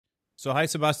So hi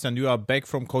Sebastian, you are back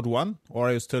from CodeONE or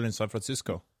are you still in San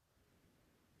Francisco?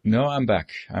 No, I'm back.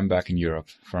 I'm back in Europe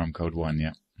from CodeONE,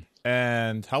 yeah.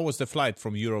 And how was the flight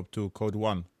from Europe to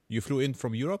CodeONE? You flew in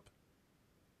from Europe?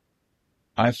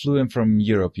 I flew in from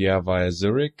Europe, yeah, via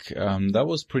Zurich. That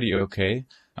was pretty okay.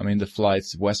 I mean, the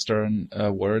flight's Western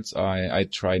words. I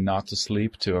try not to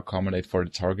sleep to accommodate for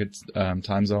the target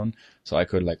time zone, so I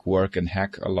could like work and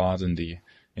hack a lot in the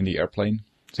airplane.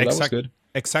 So that was good.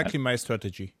 Exactly my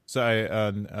strategy. So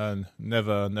I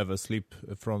never sleep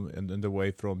from in the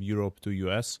way from Europe to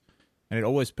US, and it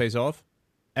always pays off.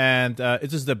 And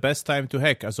it is the best time to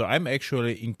hack. So I'm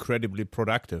actually incredibly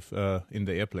productive in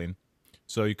the airplane.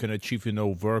 So you can achieve,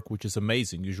 work, which is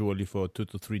amazing, usually for 2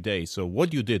 to 3 days. So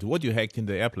what you hacked in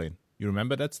the airplane? You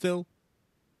remember that still?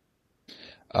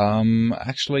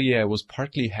 Actually, yeah, it was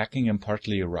partly hacking and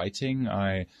partly writing.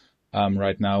 I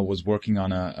right now was working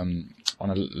on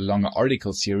a longer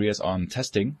article series on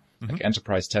testing, like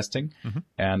enterprise testing,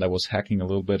 and I was hacking a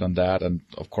little bit on that, and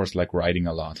of course, like writing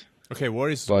a lot. Okay,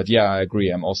 But yeah, I agree.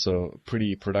 I'm also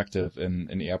pretty productive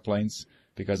in airplanes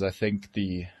because I think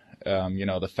the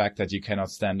fact that you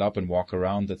cannot stand up and walk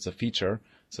around, that's a feature.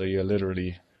 So you're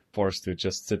literally forced to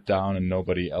just sit down and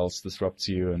nobody else disrupts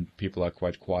you and people are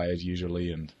quite quiet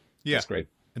usually. And that's great.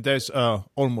 And there's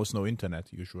almost no internet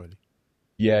usually.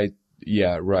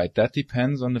 Yeah, right. That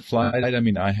depends on the flight. I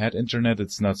mean, I had internet.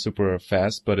 It's not super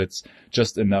fast, but it's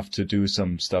just enough to do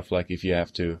some stuff like if you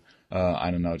have to,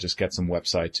 I don't know, just get some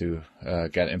website to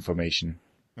get information.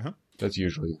 That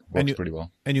usually works pretty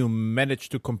well. And you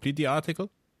managed to complete the article?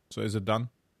 So is it done?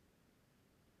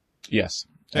 Yes.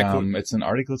 Yeah, cool. It's an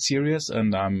article series,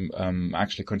 and I'm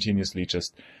actually continuously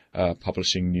just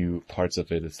publishing new parts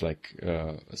of it. It's like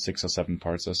 6 or 7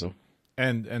 parts or so.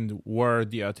 And where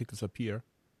the articles appear?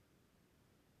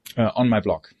 On my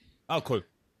blog. Oh, cool.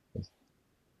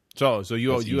 So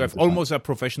you have almost a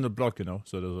professional blog,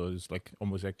 So it's like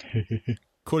almost like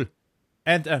cool.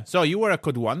 And so you were at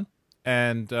CodeONE,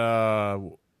 and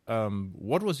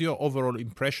what was your overall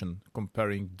impression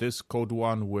comparing this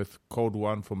CodeONE with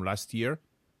CodeONE from last year?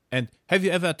 And have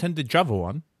you ever attended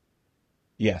JavaONE?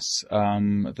 Yes.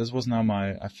 This was now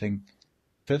my, I think,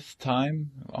 5th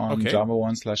time on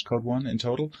JavaONE/CodeONE in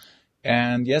total.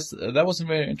 And yes, that was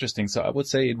very interesting. So I would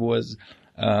say it was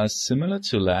similar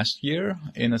to last year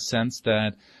in a sense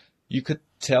that you could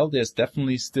tell there's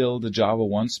definitely still the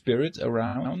JavaONE spirit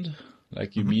around.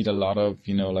 Like you meet a lot of,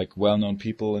 like well-known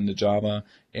people in the Java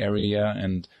area.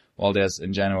 And while there's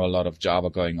in general a lot of Java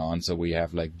going on, so we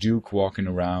have like Duke walking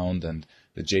around and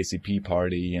the JCP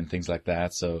party and things like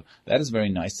that. So that is very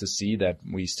nice to see that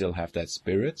we still have that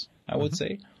spirit, I would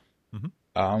say.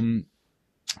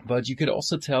 But you could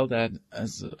also tell that,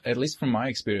 at least from my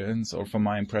experience or from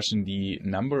my impression, the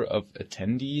number of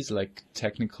attendees, like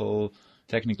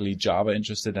technically Java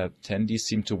interested attendees,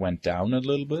 seem to went down a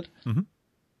little bit.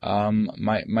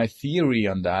 My theory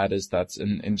on that is that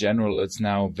in general it's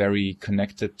now very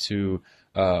connected to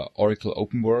Oracle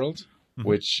Open World,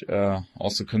 which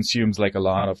also consumes like a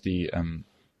lot of the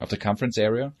conference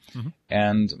area,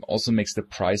 and also makes the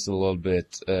price a little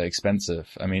bit expensive.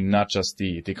 I mean, not just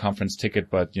the conference ticket,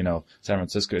 but San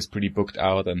Francisco is pretty booked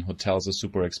out, and hotels are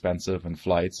super expensive and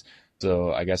flights.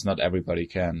 So I guess not everybody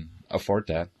can afford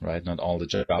that, right? Not all the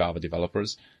Java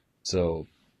developers. So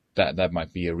that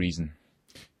might be a reason.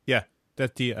 Yeah,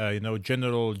 that the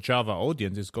general Java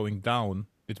audience is going down.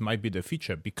 It might be the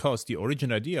feature because the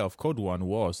original idea of CodeONE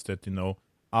was that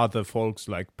other folks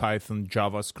like Python,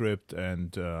 JavaScript,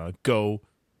 and Go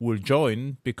will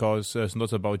join because it's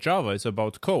not about Java, it's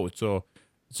about code.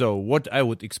 So what I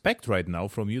would expect right now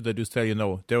from you that you say,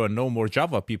 there are no more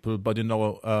Java people, but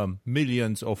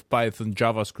millions of Python,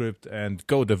 JavaScript, and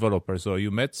Go developers. So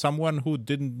you met someone who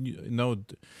doesn't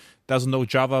know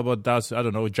Java, but does, I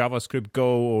don't know, JavaScript,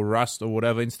 Go, or Rust, or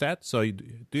whatever instead. So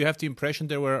do you have the impression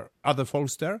there were other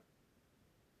folks there?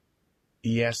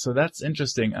 Yeah, so that's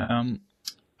interesting.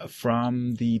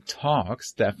 From the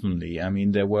talks, definitely. I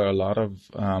mean, there were a lot of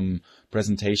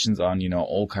presentations on,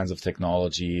 all kinds of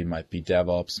technology. It might be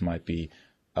DevOps, might be,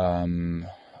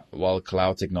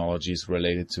 cloud technologies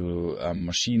related to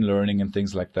machine learning and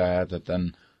things like that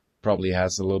then probably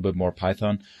has a little bit more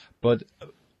Python. But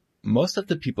most of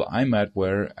the people I met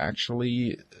were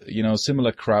actually,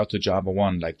 similar crowd to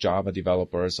JavaONE, like Java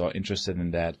developers are interested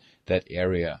in that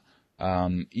area.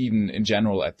 Even in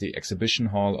general at the exhibition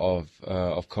hall of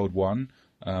CodeONE,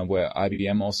 where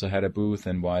IBM also had a booth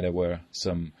and why there were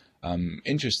some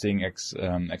interesting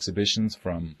exhibitions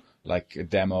from like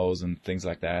demos and things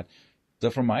like that. So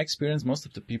from my experience, most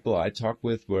of the people I talked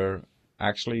with were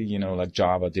actually, like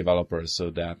Java developers,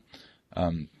 so that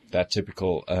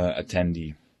typical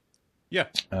attendee. Yeah.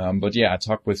 But yeah, I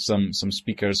talked with some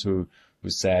speakers who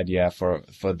said, yeah, for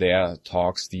their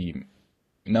talks, the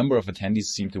number of attendees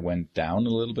seemed to went down a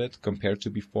little bit compared to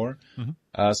before.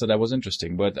 So that was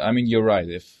interesting. But I mean, you're right.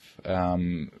 If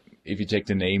you take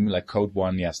the name like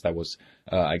CodeONE, yes, that was,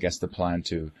 I guess, the plan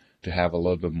to have a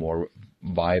little bit more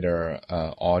wider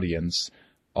audience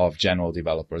of general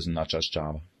developers and not just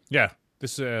Java. Yeah,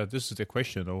 this is the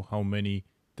question, though, how many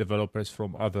developers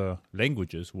from other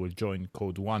languages will join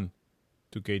CodeONE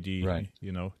to get the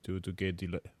to get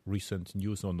the recent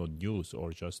news or not news,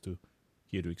 or just to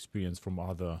hear the experience from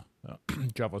other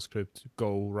JavaScript,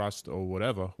 Go, Rust, or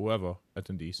whoever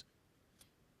attendees.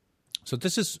 So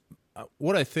this is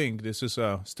what I think. This is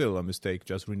still a mistake,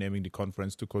 just renaming the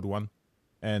conference to CodeONE.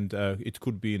 And it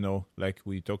could be, like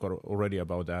we talked already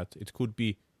about that. It could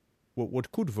be,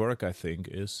 what could work, I think,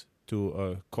 is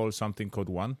to call something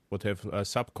CodeONE, but have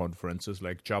sub-conferences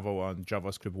like JavaONE,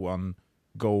 JavaScript One,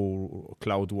 Go,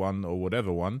 Cloud One, or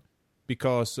whatever one.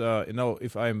 Because,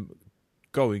 if I'm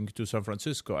going to San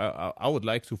Francisco, I would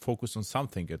like to focus on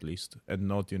something at least, and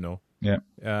not,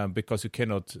 because you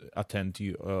cannot attend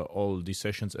all the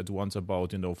sessions at once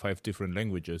about, 5 different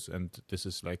languages. And this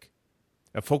is like,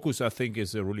 a focus, I think,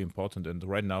 is really important, and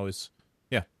right now is,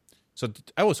 yeah. So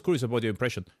I was curious about your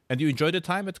impression. And you enjoyed the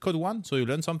time at CodeONE? So you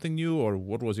learned something new, or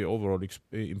what was your overall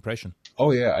impression?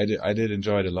 Oh yeah, I did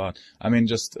enjoy it a lot. I mean,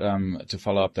 just to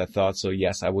follow up that thought. So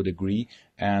yes, I would agree,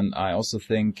 and I also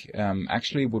think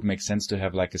actually it would make sense to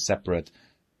have like a separate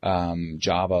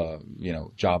JavaONE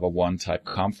type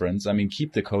conference. I mean,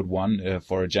 keep the CodeONE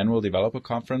for a general developer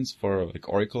conference for like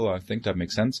Oracle. I think that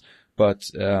makes sense, but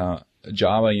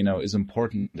Java, is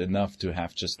important enough to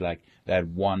have just like that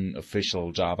one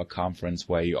official Java conference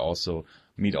where you also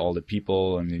meet all the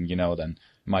people, and then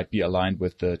might be aligned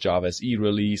with the Java SE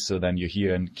release. So then you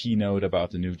hear a keynote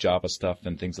about the new Java stuff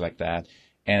and things like that.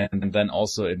 And then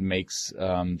also it makes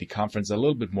the conference a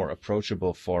little bit more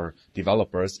approachable for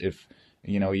developers if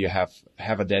you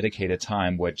have a dedicated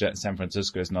time where San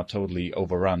Francisco is not totally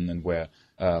overrun and where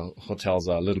hotels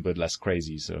are a little bit less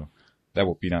crazy. So that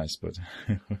would be nice, but.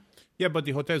 Yeah, but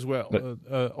the hotels were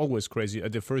always crazy.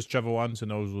 At the first JavaONEs,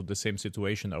 it was the same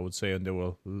situation, I would say, and there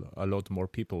were a lot more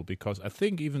people, because I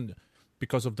think even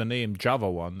because of the name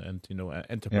JavaONE, and an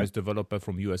enterprise developer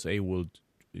from USA would,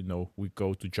 we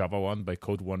go to JavaONE. By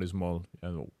CodeONE is more,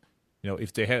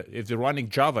 if they're running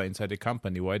Java inside the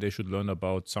company, why they should learn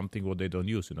about something what they don't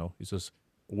use? It's just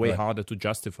way harder to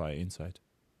justify inside.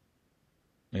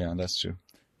 Yeah, that's true.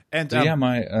 And so,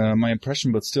 my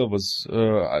impression, but still was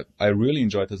I really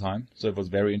enjoyed the time. So it was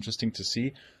very interesting to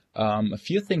see. A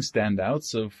few things stand out.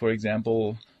 So, for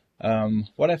example,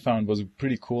 what I found was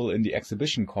pretty cool in the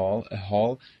exhibition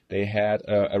hall. They had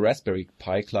a Raspberry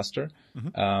Pi cluster,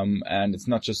 and it's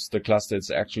not just the cluster;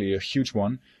 it's actually a huge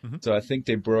one. So I think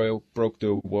they broke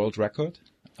the world record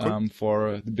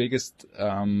for the biggest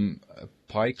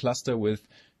Pi cluster. With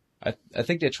I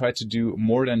think they tried to do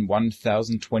more than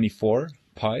 1,024.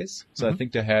 Pis. So I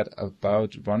think they had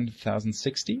about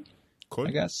 1,060,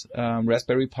 I guess,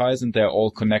 Raspberry Pis, and they're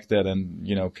all connected and,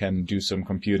 can do some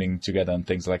computing together and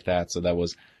things like that. So that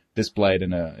was displayed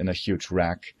in a huge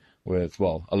rack with,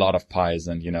 a lot of Pis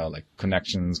and, like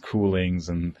connections, coolings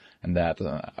and that.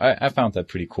 I found that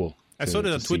pretty cool. I saw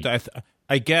that on Twitter.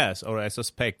 I guess, or I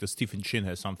suspect that Stephen Chin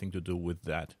has something to do with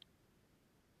that.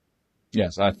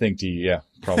 Yes, I think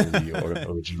probably the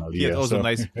original. He had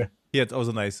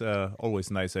also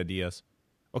always nice ideas.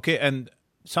 Okay, and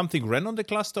something ran on the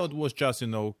cluster, or it was just,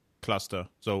 cluster?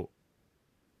 So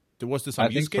there was some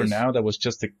use case? For now, that was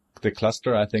just the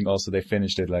cluster. I think also they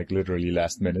finished it like literally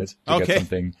last minute to get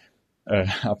something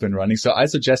up and running. So I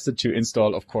suggested to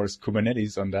install, of course,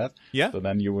 Kubernetes on that. Yeah. So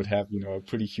then you would have, a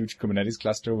pretty huge Kubernetes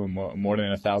cluster with more than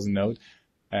 1,000 nodes.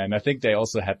 And I think they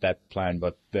also had that plan,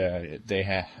 but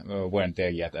they weren't there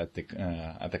yet at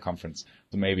the conference.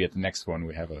 So maybe at the next one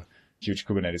we have a huge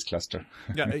Kubernetes cluster.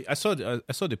 Yeah, I saw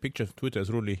the picture of Twitter. It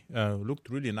really looked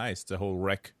really nice. The whole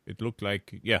rack. It looked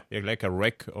like a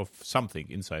rack of something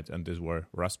inside, and these were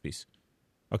Raspberries.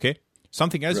 Okay,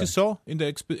 something else you saw in the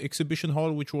exhibition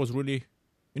hall, which was really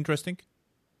interesting.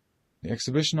 The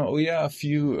exhibition, a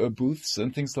few booths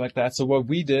and things like that. So what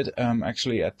we did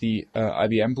actually at the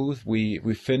IBM booth,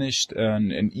 we finished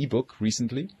an ebook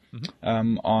recently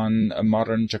on a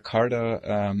modern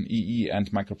Jakarta EE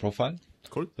and microprofile.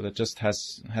 Cool. So that just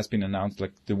has been announced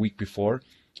like the week before,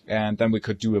 and then we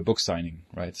could do a book signing,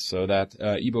 right? So that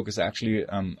ebook is actually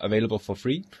available for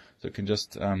free, so you can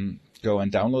just go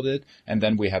and download it, and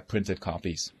then we had printed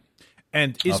copies.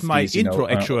 And is my intro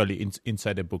actually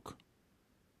inside the book?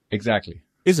 Exactly.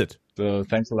 Is it? So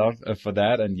thanks a lot for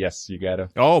that. And yes, you got a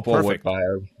perfect.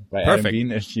 by Adam Perfect.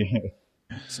 Bean.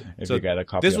 If you get a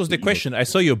copy. This was the ebook. question. I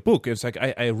saw your book. It's like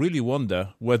I really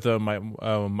wonder whether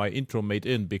my intro made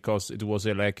in, because it was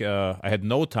I had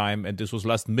no time and this was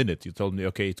last minute. You told me,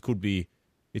 okay, it could be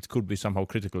somehow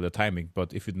critical, the timing,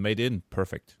 but if it made in,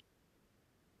 perfect.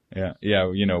 Yeah.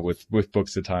 You know, with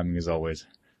books, the timing is always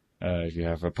if you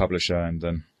have a publisher, and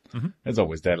then there's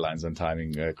always deadlines and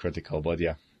timing critical. But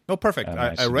yeah. No, perfect.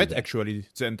 I read that. actually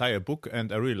the entire book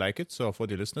and I really like it. So for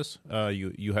the listeners,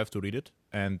 you have to read it.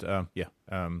 And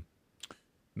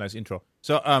nice intro.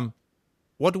 So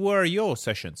what were your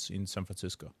sessions in San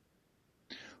Francisco?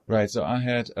 Right. So I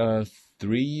had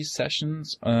 3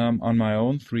 sessions on my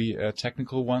own, 3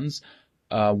 technical ones.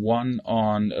 One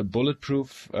on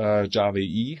bulletproof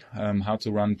JavaONE, how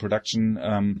to run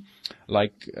production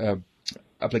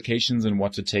applications and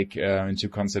what to take into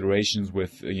considerations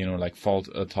with, like fault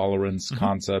tolerance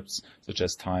concepts such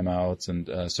as timeouts and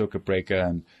circuit breaker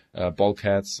and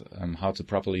bulkheads, how to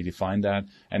properly define that,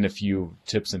 and a few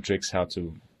tips and tricks how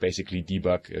to basically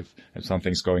debug if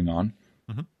something's going on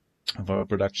for a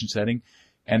production setting.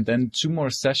 And then 2 more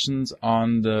sessions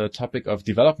on the topic of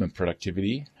development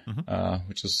productivity,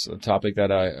 which is a topic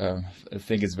that I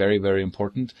think is very, very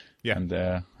important,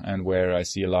 and where I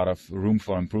see a lot of room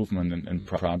for improvement in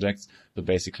projects. So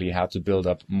basically how to build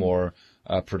up more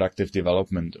productive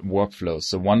development workflows.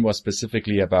 So one was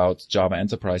specifically about Java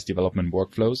Enterprise development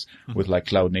workflows with like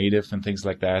cloud native and things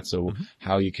like that. So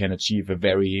how you can achieve a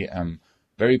very,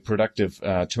 very productive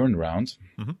turnaround.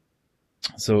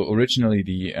 So originally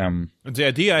the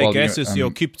idea, I guess, is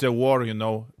you keep the war,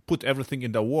 put everything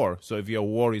in the war. So if your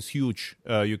war is huge,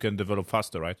 you can develop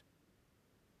faster, right?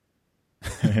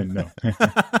 No.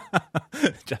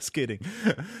 Just kidding.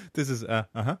 This is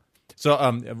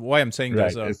So why I'm saying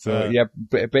this?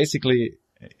 Basically,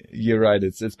 you're right.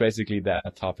 It's basically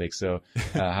that topic. So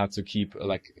how to keep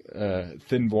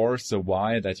thin wars so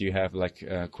wide that you have like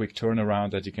a quick turnaround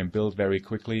that you can build very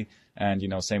quickly. And,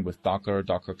 same with Docker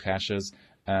caches.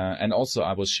 And also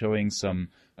I was showing some,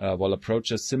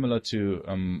 approaches similar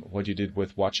to what you did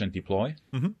with watch and deploy.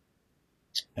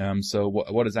 So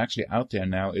what is actually out there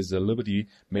now is a Liberty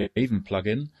Maven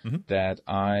plugin that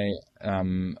I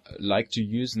like to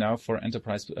use now for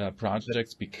enterprise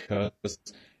projects because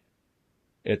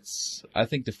it's, I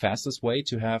think, the fastest way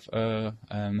to have a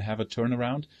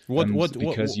turnaround.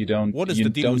 Because you don't. What is the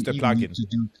deal with the plugin? Need to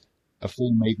do a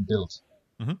full Maven build.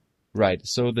 Right.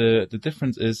 So the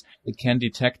difference is it can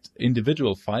detect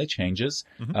individual file changes.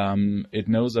 It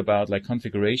knows about like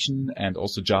configuration and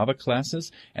also Java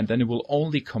classes, and then it will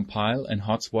only compile and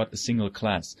hotspot a single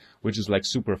class, which is like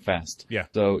super fast. Yeah.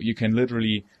 So you can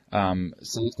literally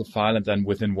save the file and then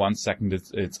within 1 second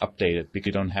it's updated, because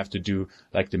you don't have to do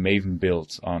like the Maven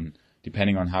build on,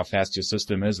 depending on how fast your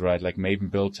system is, right? Like Maven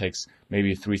build takes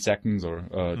maybe 3 seconds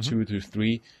or 2 to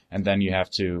 3, and then you have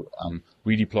to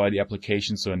redeploy the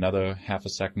application, so another half a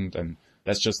second, and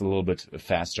that's just a little bit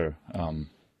faster,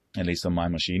 at least on my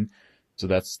machine. So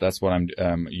that's what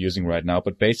I'm using right now.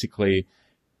 But basically,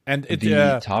 and it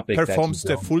performs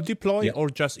the full deploy or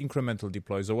just incremental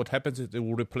deploy. So what happens is it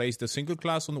will replace the single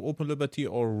class on OpenLiberty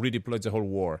or redeploy the whole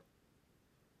war?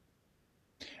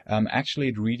 Actually,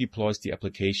 it redeploys the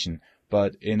application,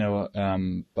 but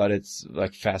but it's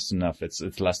like fast enough.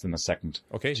 It's less than a second.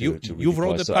 Okay, to you've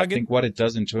wrote the so plugin. I think what it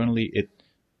does internally,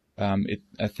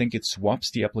 I think it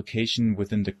swaps the application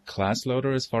within the class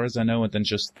loader, as far as I know, and then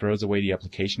just throws away the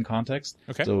application context.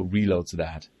 Okay. So reloads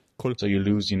that. Cool. So you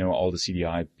lose, all the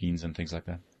CDI beans and things like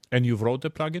that. And you've wrote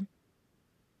the plugin?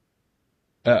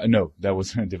 No, that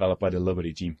was developed by the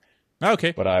Liberty team.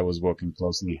 Okay. But I was working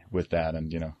closely with that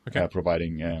and,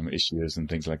 providing issues and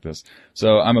things like this.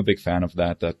 So I'm a big fan of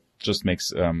that. That just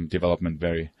makes development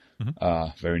very,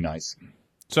 very nice.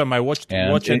 So my watch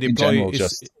and deploy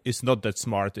is not that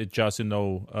smart. It just,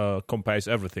 compiles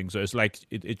everything. So it's like,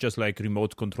 it's just like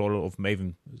remote control of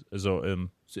Maven. So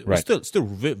right.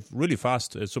 still really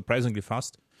fast, surprisingly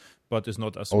fast, but it's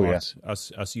not as smart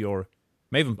as your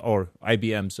Maven or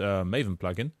IBM's Maven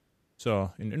plugin.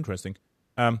 So interesting.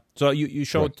 So you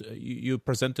showed, you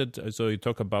presented, so you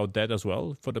talk about that as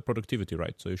well for the productivity,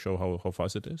 right? So you show how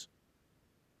fast it is.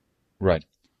 Right.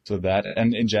 So that,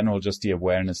 and in general, just the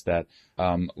awareness that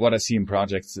what I see in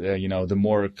projects, the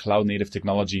more cloud native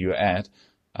technology you add,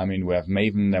 I mean, we have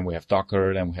Maven, then we have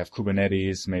Docker, then we have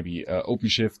Kubernetes, maybe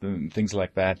OpenShift and things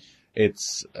like that.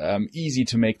 It's easy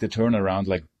to make the turnaround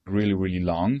like really, really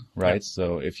long, right? Yeah.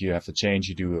 So if you have to change,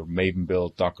 you do a Maven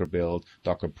build, Docker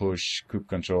push, kube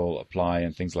control, apply,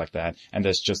 and things like that. And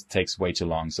this just takes way too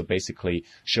long. So basically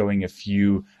showing a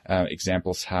few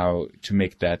examples how to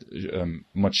make that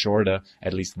much shorter,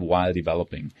 at least while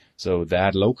developing. So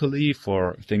that locally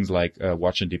for things like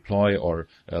Watch and Deploy or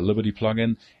Liberty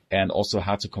plugin, and also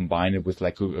how to combine it with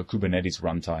like a Kubernetes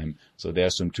runtime. So there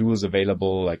are some tools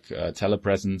available like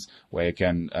telepresence where you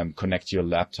can connect your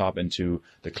laptop into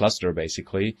the cluster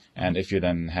basically. And if you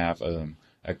then have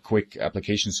a quick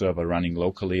application server running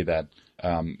locally, that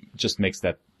just makes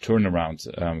that turnaround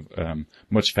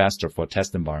much faster for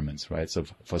test environments, right? So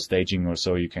for staging or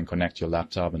so, you can connect your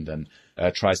laptop and then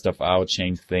try stuff out,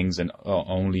 change things, and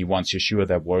only once you're sure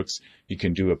that works, you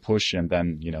can do a push and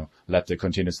then, let the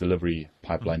continuous delivery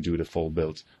pipeline do the full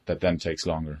build. That then takes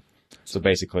longer. So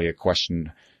basically a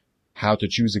question how to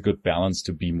choose a good balance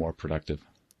to be more productive.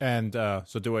 And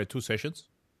so there were 2 sessions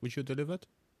which you delivered?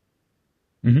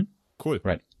 Mm-hmm. Cool.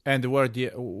 Right. And were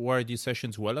these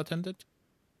sessions well attended?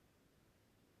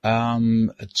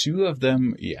 2 of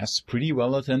them, yes, pretty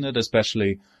well attended,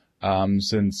 especially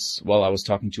since, I was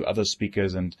talking to other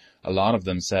speakers, and a lot of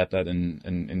them said that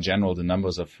in general the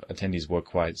numbers of attendees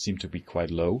seemed to be quite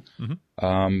low.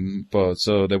 Mm-hmm. But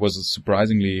so there was a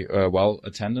surprisingly well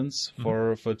attendance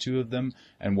for 2 of them,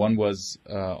 and one was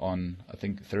on I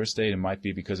think Thursday. It might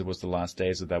be because it was the last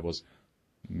day, so that was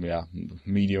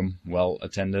medium well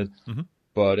attended. Mm-hmm.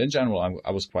 But in general,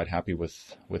 I was quite happy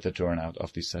with the turnout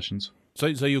of these sessions. So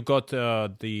you got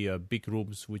the big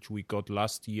rooms which we got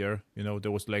last year.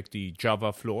 There was like the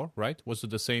Java floor, right? Was it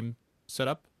the same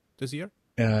setup this year?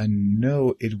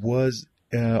 No, it was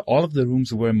all of the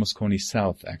rooms were in Moscone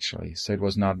South actually. So it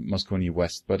was not Moscone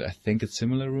West, but I think it's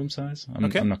similar room size. I'm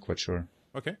not quite sure.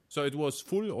 Okay, so it was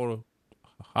full or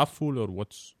half full or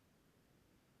what's?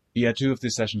 Yeah, 2 of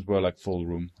these sessions were like full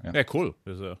room. Yeah, cool.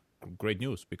 There's great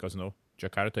news because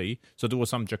Jakarta-y. So there was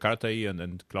some Jakarta-y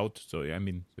and cloud. So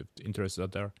if interests are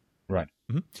there. Right.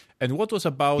 Mm-hmm. And what was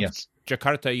about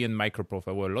Jakarta-y and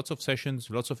microprofile? Were lots of sessions,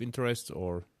 lots of interest,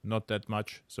 or not that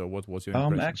much? So what was your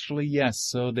impression? Actually, yes.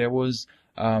 So there was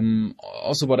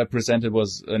also what I presented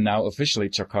was now officially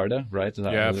Jakarta, right?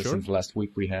 Yeah, sure. Since last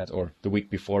week we had, or the week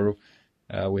before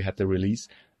we had the release.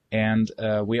 And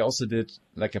we also did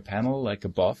like a panel, like a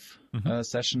BOF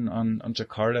session on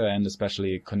Jakarta, and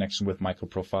especially connection with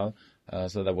microprofile.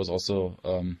 So that was also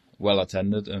well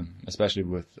attended, especially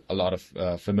with a lot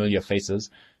of familiar faces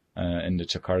in the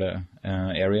Jakarta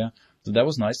area. So that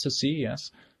was nice to see,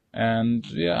 yes. And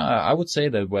I would say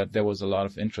that there was a lot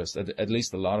of interest, at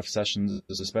least a lot of sessions,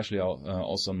 especially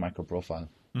also on microprofile.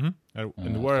 Mm-hmm.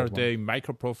 And were the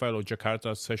microprofile or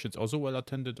Jakarta sessions also well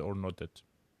attended or not that?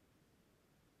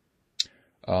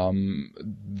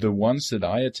 The ones that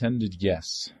I attended,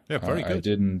 yes. Yeah, very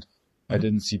good. I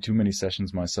didn't see too many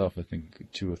sessions myself. I think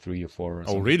 2 or 3 or 4. Or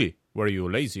something. Really? Were you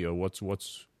lazy, or what's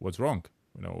wrong?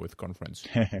 With conference.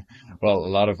 Well, a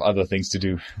lot of other things to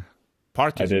do.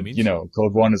 Parties. I did.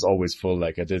 CodeONE is always full.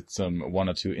 Like I did 1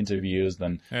 or 2 interviews,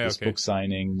 then this book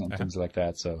signing and things like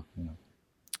that. So.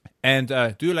 And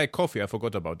do you like coffee? I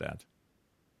forgot about that.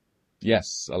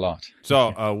 Yes, a lot.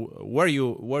 So, where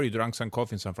you drank some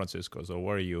coffee in San Francisco? So,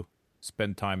 where you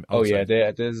spend time outside? Oh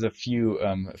yeah, there's a few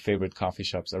favorite coffee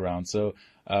shops around. So,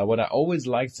 what I always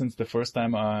liked since the first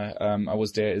time I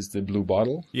was there is the Blue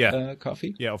Bottle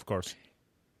coffee. Yeah, of course.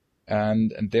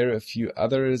 And there are a few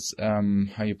others.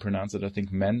 How you pronounce it? I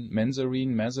think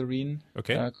Mazarin.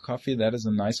 Okay. Coffee. That is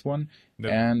a nice one.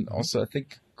 And also, I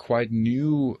think quite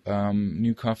new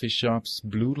coffee shops.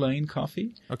 Blue Lane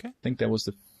Coffee. Okay. I think that was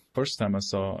the first time I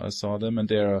saw them, and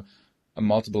there are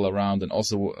multiple around, and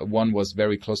also one was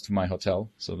very close to my hotel,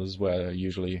 so this is where I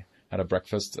usually had a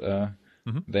breakfast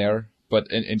there.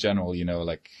 But in general,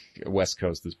 like West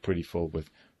Coast is pretty full with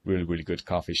really, really good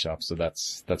coffee shops, so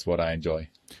that's what I enjoy.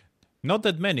 Not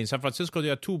that many. In San Francisco,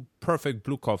 there are 2 perfect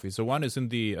blue coffees. So one is in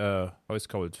the, how it's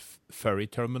called, ferry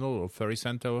terminal or ferry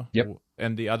center. Yep.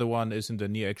 And the other one is in the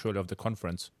near actually of the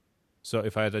conference. So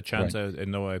if I had a chance,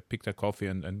 I picked a coffee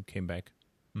and came back.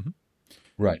 Mm-hmm.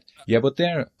 Right. Yeah, but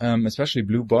there, especially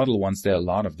Blue Bottle ones, there are a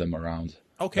lot of them around.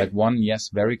 Okay. Like one,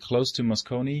 very close to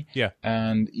Moscone. Yeah.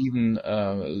 And even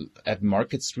at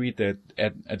Market Street, there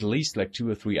are at least like 2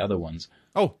 or 3 other ones.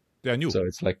 Oh, they are new. So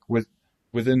it's like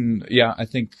within, I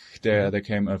think there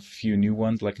came a few new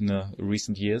ones like in the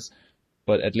recent years.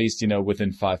 But at least,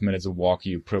 within 5 minutes of walk,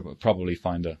 you probably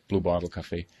find a Blue Bottle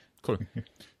cafe. Cool.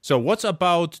 So what's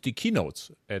about the keynotes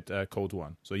at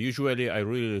CodeONE? So usually I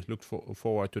really look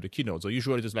forward to the keynote. So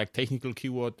usually there's like technical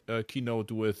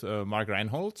keynote with Mark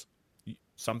Reinhold,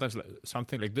 sometimes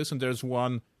something like this. And there's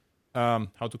one,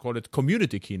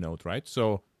 community keynote, right?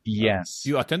 So yes.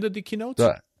 You attended the keynotes?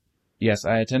 Yes,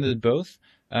 I attended both.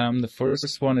 The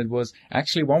first one,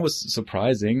 one was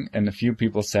surprising, and a few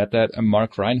people said that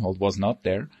Mark Reinhold was not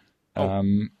there.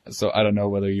 So I don't know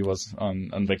whether he was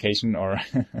on vacation or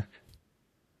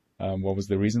what was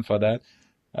the reason for that.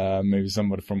 Maybe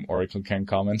somebody from Oracle can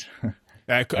comment.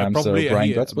 Probably so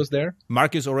Brian Gutz was there.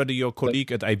 Mark is already your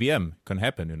colleague at IBM. Can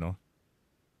happen, you know.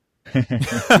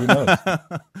 Who knows?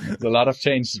 There's a lot of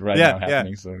change right now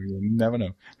happening, so you never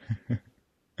know.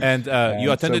 And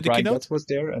you attended so the keynote? Brian Gutz was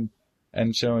there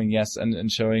and showing,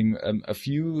 and showing a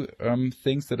few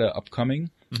things that are upcoming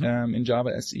in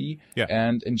Java SE. Yeah.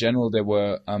 And in general, there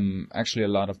were actually a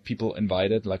lot of people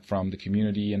invited, like from the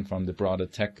community and from the broader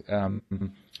tech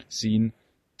scene.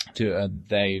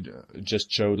 They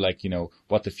just showed, like, you know,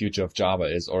 what the future of Java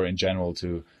is, or in general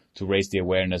to raise the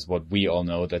awareness, what we all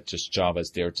know, that just Java is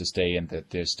there to stay and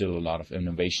that there's still a lot of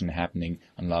innovation happening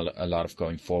and a lot of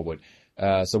going forward.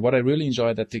 So what I really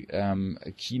enjoyed at the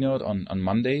keynote on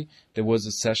Monday, there was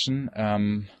a session,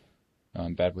 I'm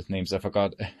bad with names, I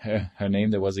forgot her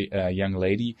name. There was a young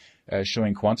lady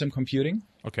showing quantum computing.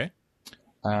 Okay.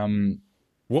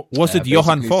 Was it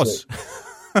Johann Voss?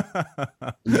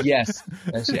 Yes,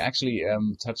 she actually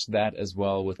touched that as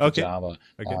well with the Java.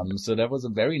 Okay. So that was a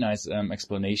very nice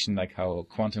explanation, like how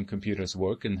quantum computers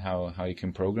work and how you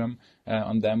can program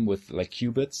on them with like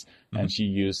qubits. And she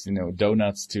used, you know,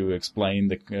 donuts to explain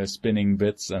the spinning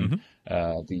bits and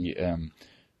the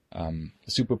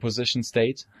superposition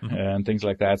state and things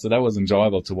like that. So that was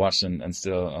enjoyable to watch and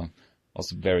still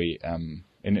also very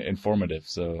informative.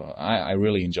 So I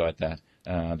really enjoyed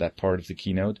that part of the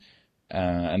keynote.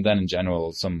 And then in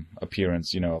general, some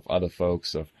appearance, you know, of other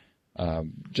folks, of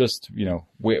just, you know,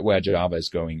 where Java is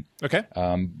going. Okay.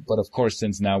 But of course,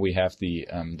 since now we have the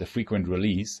frequent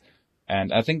release,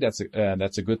 and I think that's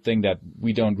a good thing, that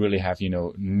we don't really have, you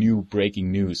know, new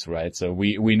breaking news, right? So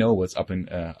we know what's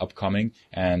upcoming,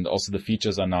 and also the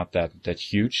features are not that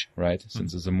huge, right?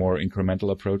 Since it's a more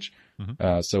incremental approach.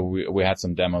 So we had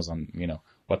some demos on, you know,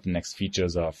 what the next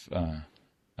features of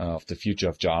the future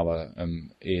of Java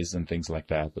is and things like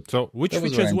that. But so which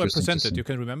features were presented? You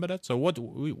can remember that? So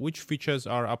which features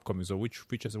are upcoming? So which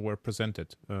features were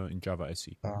presented in Java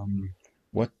SE?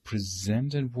 What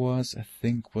presented was, I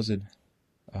think, was it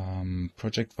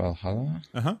Project Valhalla?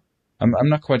 I'm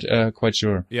not quite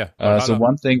sure. Yeah. So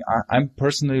one thing I'm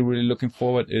personally really looking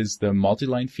forward is the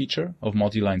multi-line feature of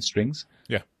multi-line strings.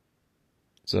 Yeah.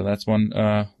 So that's one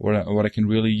what I can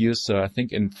really use. So I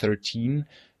think in 13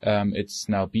 it's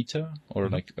now beta or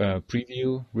like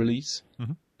preview release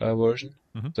version.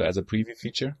 So as a preview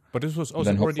feature. But this was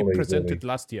also already presented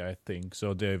last year, I think.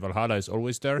 So the Valhalla is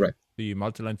always there. Right. The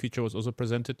multi-line feature was also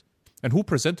presented. And who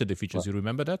presented the features? You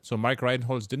remember that? So Mike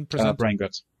Reinholz didn't present? Brian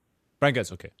Gutz. Brian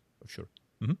Gutz, okay. Sure.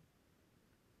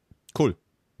 Cool.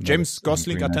 James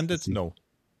Gosling attended? No.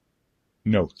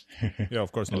 Yeah,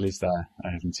 of course not. At least I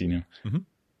haven't seen him.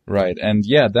 Right. And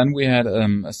yeah, then we had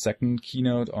a second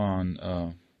keynote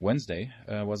on Wednesday.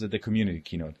 Was it the community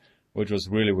keynote, which was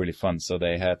really, really fun. So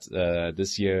they had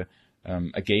this year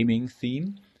a gaming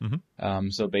theme.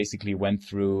 So basically went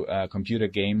through computer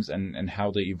games and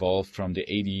how they evolved from the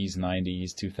 80s,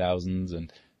 90s, 2000s,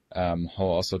 and how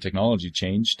also technology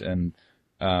changed. And,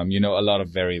 you know, a lot of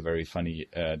very, very funny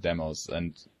demos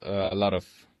and a lot of,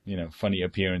 you know, funny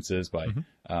appearances by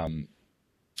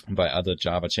other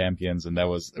Java champions. And that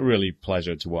was a really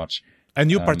pleasure to watch. And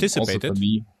you participated? Also for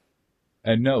me,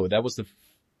 no, that was the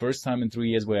first time in 3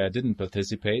 years where I didn't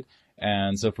participate.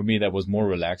 And so for me, that was more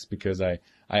relaxed because I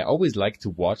always like to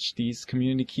watch these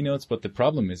community keynotes. But the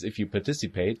problem is if you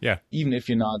participate, even if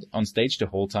you're not on stage the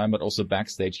whole time, but also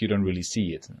backstage, you don't really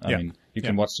see it. I mean, you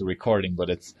can watch the recording, but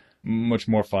it's much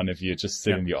more fun if you just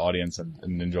sit in the audience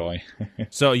and enjoy.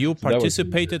 So you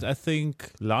participated, I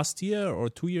think, last year or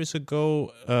 2 years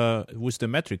ago with the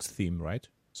Matrix theme, right?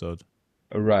 So.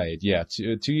 Right, yeah.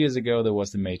 2 years ago, there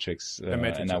was the Matrix,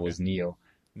 and that was Neo.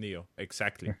 Neo,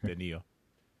 exactly, the Neo.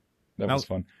 That was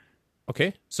fun.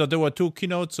 Okay, so there were two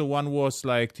keynotes. So one was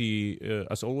like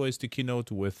as always, the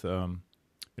keynote with, you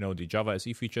know, the Java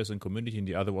SE features and community, and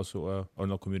the other was, or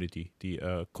not community,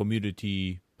 the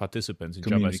community participants in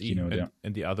Java SE, keynote,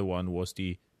 and the other one was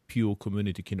the pure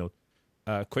community keynote.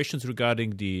 Questions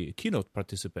regarding the keynote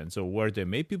participants. So were there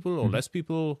more people or less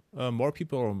people, more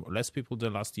people or less people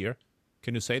than last year?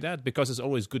 Can you say that? Because it's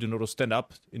always good, you know, to stand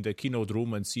up in the keynote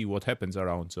room and see what happens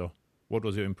around. So what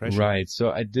was your impression? Right. So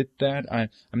I did that.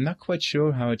 I'm not quite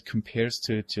sure how it compares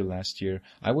to last year.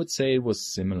 I would say it was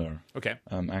similar. Okay.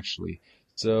 Actually.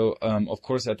 So, of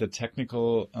course, at the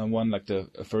technical one, like the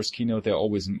first keynote, there are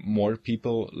always more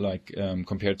people, like,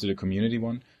 compared to the community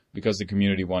one, because the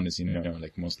community one is, you know,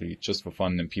 like mostly just for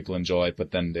fun and people enjoy it. But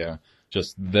then there are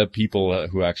just the people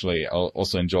who actually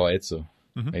also enjoy it. So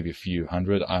maybe a few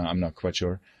hundred. I'm not quite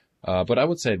sure. But I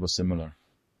would say it was similar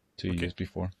to years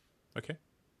before. Okay.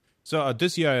 So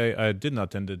this year I didn't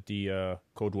attend the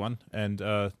CodeONE, and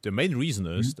the main reason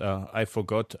is I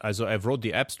forgot. Also, I wrote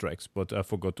the abstracts, but I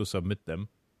forgot to submit them,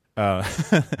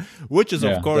 which is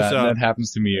of course that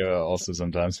happens to me also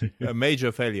sometimes. a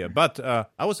major failure. But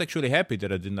I was actually happy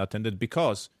that I didn't attend it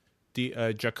because the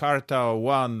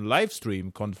JakartaONE live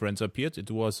stream conference appeared. It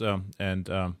was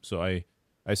so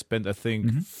I spent I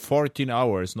think 14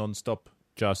 hours nonstop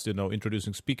just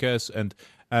introducing speakers, and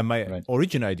my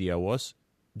original idea was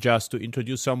just to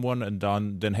introduce someone and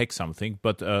then hack something.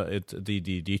 But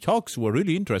the talks were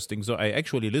really interesting, so I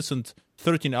actually listened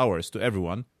 13 hours to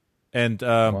everyone, and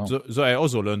so I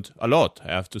also learned a lot, I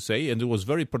have to say, and it was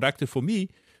very productive for me.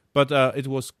 But it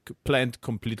was planned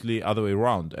completely other way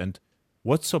around. And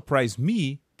what surprised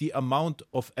me, the amount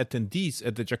of attendees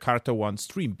at the JakartaONE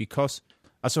stream, because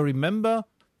as I remember,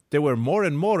 there were more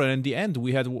and more, and in the end,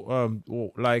 we had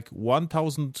like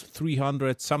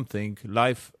 1,300 something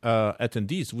live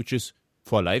attendees, which is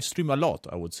for a live stream a lot,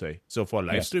 I would say. So for a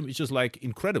live stream, it's just like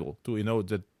incredible to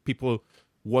that people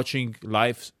watching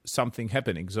live something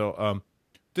happening. So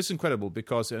this is incredible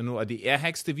because at the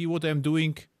AirHacks TV, what I'm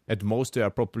doing, at most there are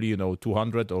probably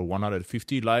 200 or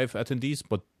 150 live attendees,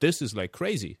 but this is like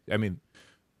crazy. I mean,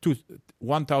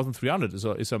 1,300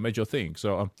 is a major thing.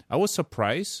 So I was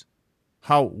surprised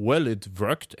how well it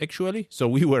worked, actually. So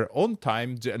we were on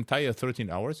time the entire 13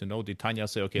 hours. The Tanya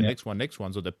said, okay, next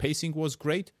one. So the pacing was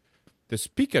great. The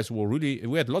speakers were we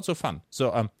had lots of fun.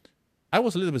 So I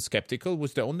was a little bit skeptical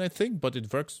with the online thing, but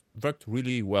it worked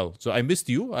really well. So I missed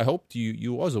you. I hoped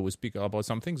you also will speak about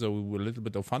something. So we were a little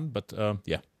bit of fun, but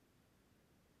yeah.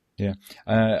 Yeah,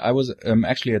 I was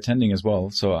actually attending as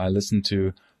well. So I listened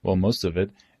to, most of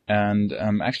it. And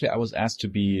actually, I was asked to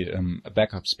be a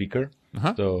backup speaker.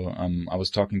 So I was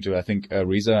talking to, I think,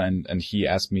 Riza, and he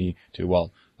asked me to,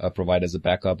 provide as a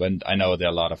backup. And I know there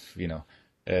are a lot of,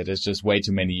 there's just way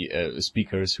too many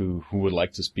speakers who would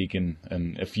like to speak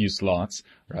in a few slots,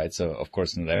 right? So, of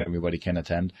course, not everybody can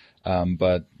attend.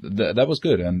 But that was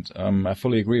good. And I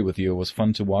fully agree with you. It was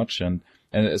fun to watch. And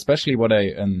especially what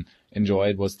I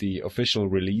enjoyed was the official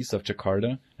release of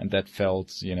Jakarta. And that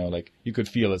felt, like you could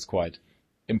feel it's quite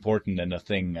important and a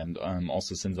thing, and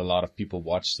also since a lot of people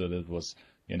watched, so that it was,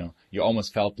 you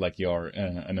almost felt like you're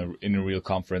in a real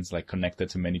conference, like connected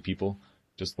to many people,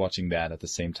 just watching that at the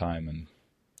same time, and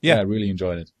I really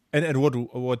enjoyed it. And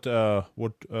what I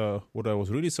was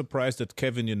really surprised that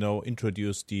Kevin,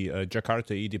 introduced the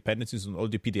Jakarta dependencies on all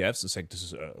the PDFs. It's like this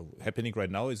is happening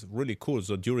right now. It's really cool.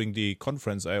 So during the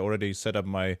conference, I already set up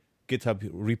my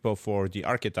GitHub repo for the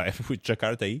archetype with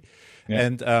Jakarta,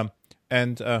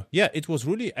 and it was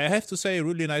really, I have to say, a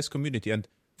really nice community. And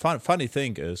funny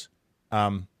thing is,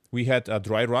 we had a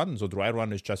dry run. So dry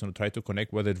run is just try to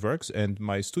connect whether it works. And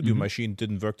my studio machine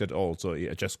didn't work at all. So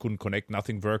I just couldn't connect.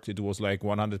 Nothing worked. It was like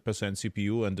 100%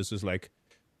 CPU. And this is like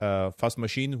fast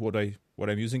machine, what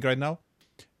I'm using right now.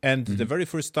 And the very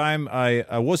first time I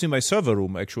was in my server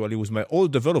room, actually, with my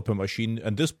old developer machine.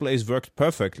 And this place worked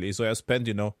perfectly. So I spent,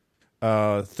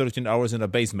 13 hours in a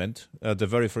basement the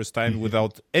very first time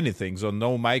without anything. So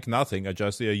no mic, nothing. I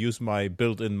just use my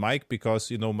built-in mic because,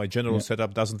 my general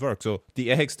setup doesn't work. So the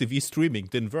AirHacks TV streaming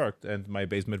didn't work and my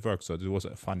basement worked. So it was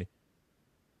funny.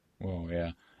 Oh,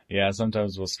 yeah. Yeah,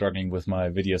 sometimes I was struggling with my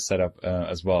video setup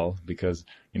as well because,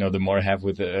 the more you have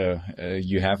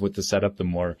with the setup, the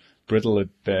more brittle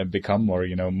it become, or,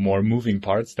 more moving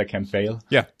parts that can fail.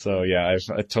 Yeah. So, yeah,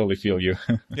 I totally feel you.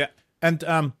 Yeah.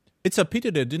 And it's a pity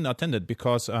they didn't attend it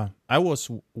because I was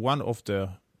one of the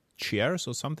chairs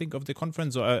or something of the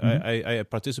conference. So I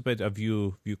participated a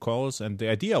few calls, and the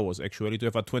idea was actually to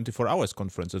have a 24 hours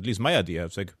conference. At least my idea.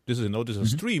 It's like, this is a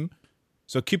stream.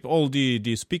 So keep all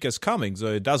the speakers coming. So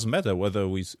it doesn't matter whether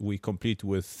we complete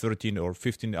with 13 or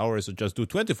 15 hours or just do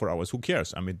 24 hours. Who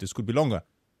cares? I mean, this could be longer.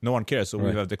 No one cares. So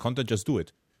we have the content, just do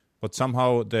it. But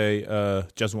somehow they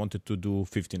just wanted to do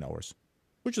 15 hours,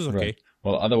 which is okay. Right.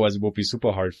 Well, otherwise it would be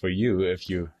super hard for you if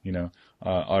you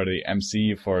are the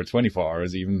MC for 24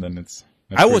 hours even, then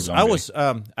I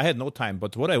had no time,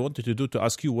 but what I wanted to do to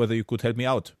ask you whether you could help me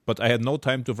out, but I had no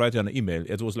time to write an email.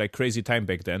 It was like crazy time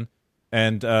back then.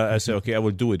 And I said, okay, I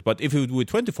will do it. But if you do it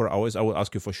 24 hours, I will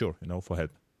ask you for sure, for help.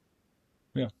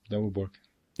 Yeah, that would work.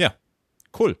 Yeah,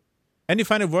 cool. Any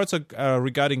final words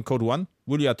regarding CodeONE?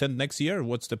 Will you attend next year?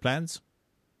 What's the plans?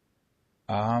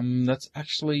 That's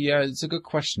actually, it's a good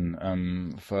question,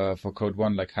 for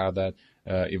CodeONE, like how that,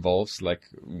 evolves, like,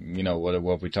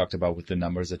 what we talked about with the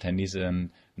numbers of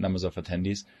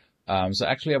attendees. So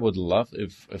actually I would love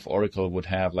if Oracle would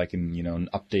have like an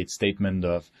update statement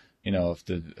of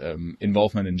the,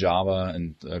 involvement in Java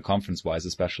and, conference wise,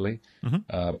 especially.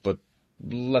 But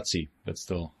let's see, that's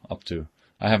still up to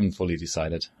I haven't fully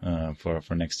decided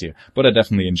for next year, but I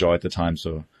definitely enjoyed the time.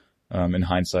 So in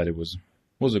hindsight, it was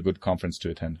a good conference to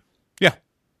attend. Yeah.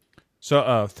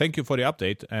 So thank you for the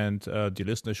update, and the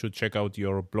listeners should check out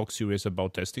your blog series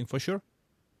about testing for sure.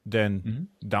 Then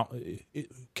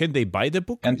can they buy the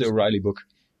book? And the O'Reilly book.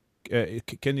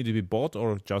 Can it be bought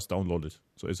or just downloaded?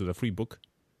 So is it a free book?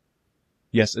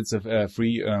 Yes, it's a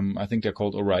free, I think they're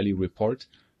called O'Reilly Report.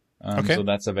 Okay. So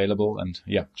that's available, and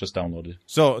yeah, just download it.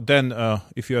 So then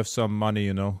if you have some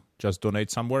money, just donate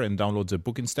somewhere and download the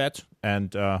book instead.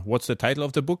 And what's the title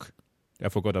of the book? I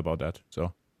forgot about that.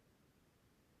 So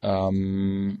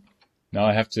now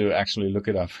I have to actually look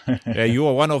it up. yeah, you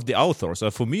are one of the authors.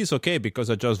 For me, it's okay because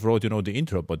I just wrote, the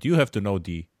intro, but you have to know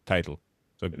the title.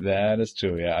 So that is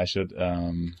true. Yeah, I should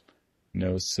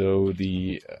know. So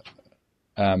the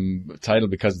title,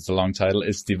 because it's a long title,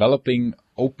 is Developing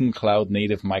Open Cloud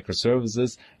Native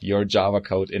Microservices, Your Java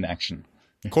Code in Action.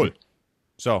 Cool.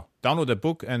 So download the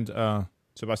book, and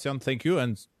Sebastian, thank you,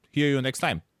 and hear you next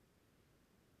time.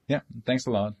 Yeah, thanks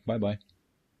a lot. Bye-bye.